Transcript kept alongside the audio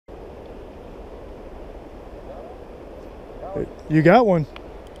You got one.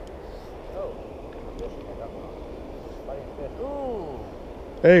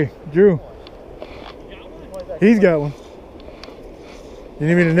 Hey, Drew. He's got one. You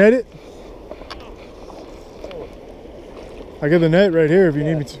need me to net it? I got the net right here if you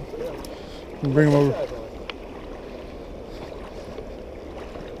need me to. You can bring him over.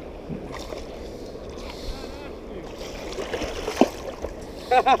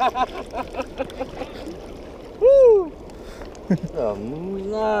 Woo! Oh,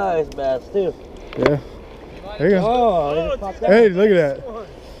 nice bass too. Yeah. There you go. Oh, hey, look at that.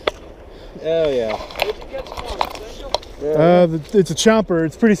 Oh yeah. It's a chomper.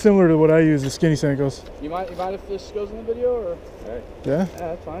 It's pretty similar to what I use, the skinny Senkos. You mind if this goes in the video or? Right. Yeah. Yeah,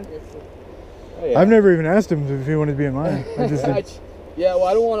 that's fine. Oh, yeah. I've never even asked him if he wanted to be in mine. I just did. Yeah, well,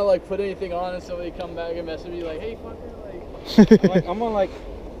 I don't want to like put anything on and somebody come back and mess with me like, hey, fucker, like. I'm on like,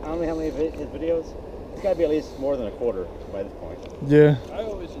 I don't know how many of his videos. It's got to be at least more than a quarter by this point. Yeah. I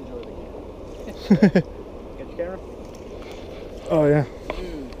always enjoy the game. Get your camera? Oh yeah.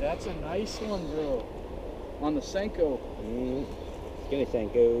 Dude, that's a nice one, bro. On the Senko. Skinny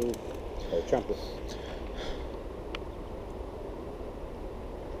Senko or Trumpet.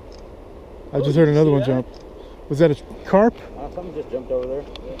 I just heard another one jump. Was that a carp? Something just jumped over there.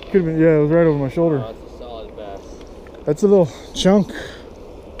 Could have been. Yeah, it was right over my shoulder. Oh, that's a solid bass. That's a little chunk.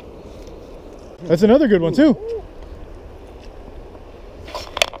 That's another good one too.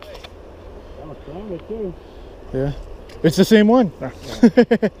 That was stronger too. Yeah. It's the same one. Yeah,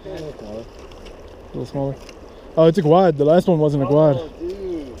 a little smaller. Oh, it's a quad. The last one wasn't a quad. Oh,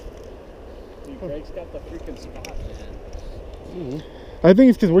 dude. Dude, Greg's got the freaking spot, man. I think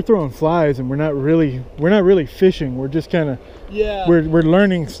it's because we're throwing flies and we're not really fishing. We're just kind of we're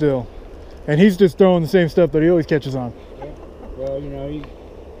learning still, and he's just throwing the same stuff that he always catches on. Yeah. Well, you know, you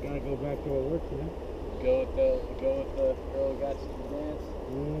gotta go back to what works, you know. Go with the girl who got you to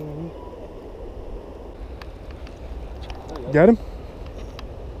dance. Got him?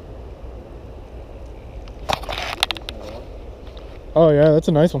 Oh yeah, that's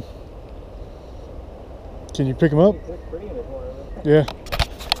a nice one. Can you pick him up? Yeah.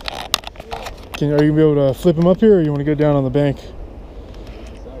 Are you gonna be able to flip him up here, or you want to go down on the bank?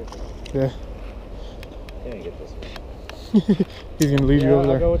 Yeah. Can't get this one. He's gonna lead you over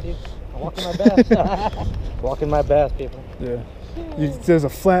there. I'll go with you. I'm walking my bass. Walking my bass, people. Yeah. There's a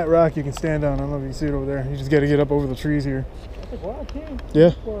flat rock you can stand on. I don't know if you can see it over there. You just got to get up over the trees here.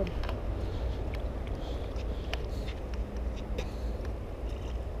 Yeah.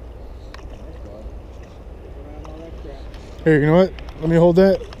 Here, you know what? Let me hold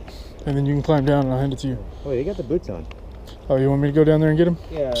that, and then you can climb down and I'll hand it to you. Oh, you got the boots on. Oh, you want me to go down there and get him?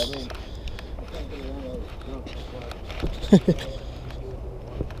 Yeah, I mean...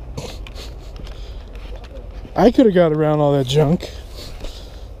 I could have got around all that junk.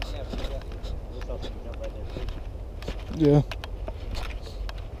 Yeah.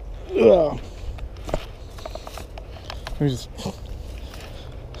 Ugh. Let me just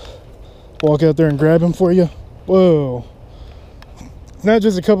walk out there and grab him for you. Whoa. It's not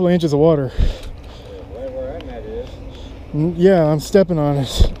just a couple of inches of water. Right where I'm at it is. Yeah, I'm stepping on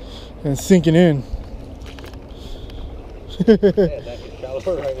it and it's sinking in. Yeah, that's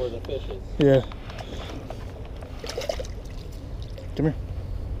shallow right where the fish is. Yeah. Come here.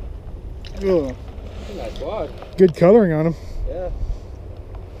 Ugh. That's a nice quad. Good coloring on him. Yeah.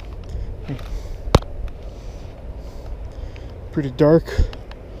 Pretty dark.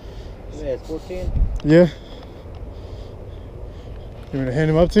 Yeah, it's 14. Yeah. You want to hand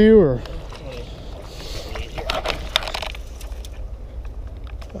him up to you, or?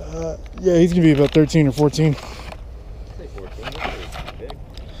 Yeah, he's gonna be about 13 or 14. Say 14. That's big.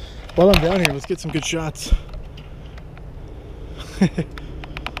 While I'm down here, let's get some good shots.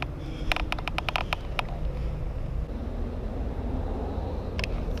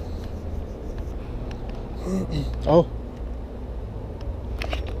 Oh.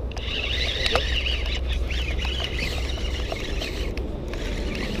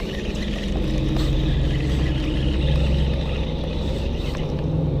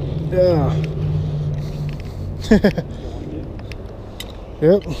 Yeah.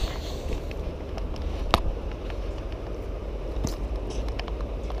 Yep.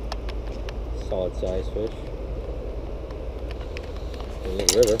 Solid size fish.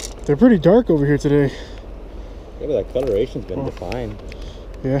 River. They're pretty dark over here today. Yeah, but that coloration's been defined.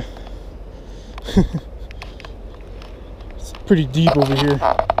 Yeah. It's pretty deep over here.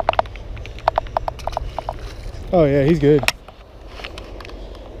 Oh yeah, he's good.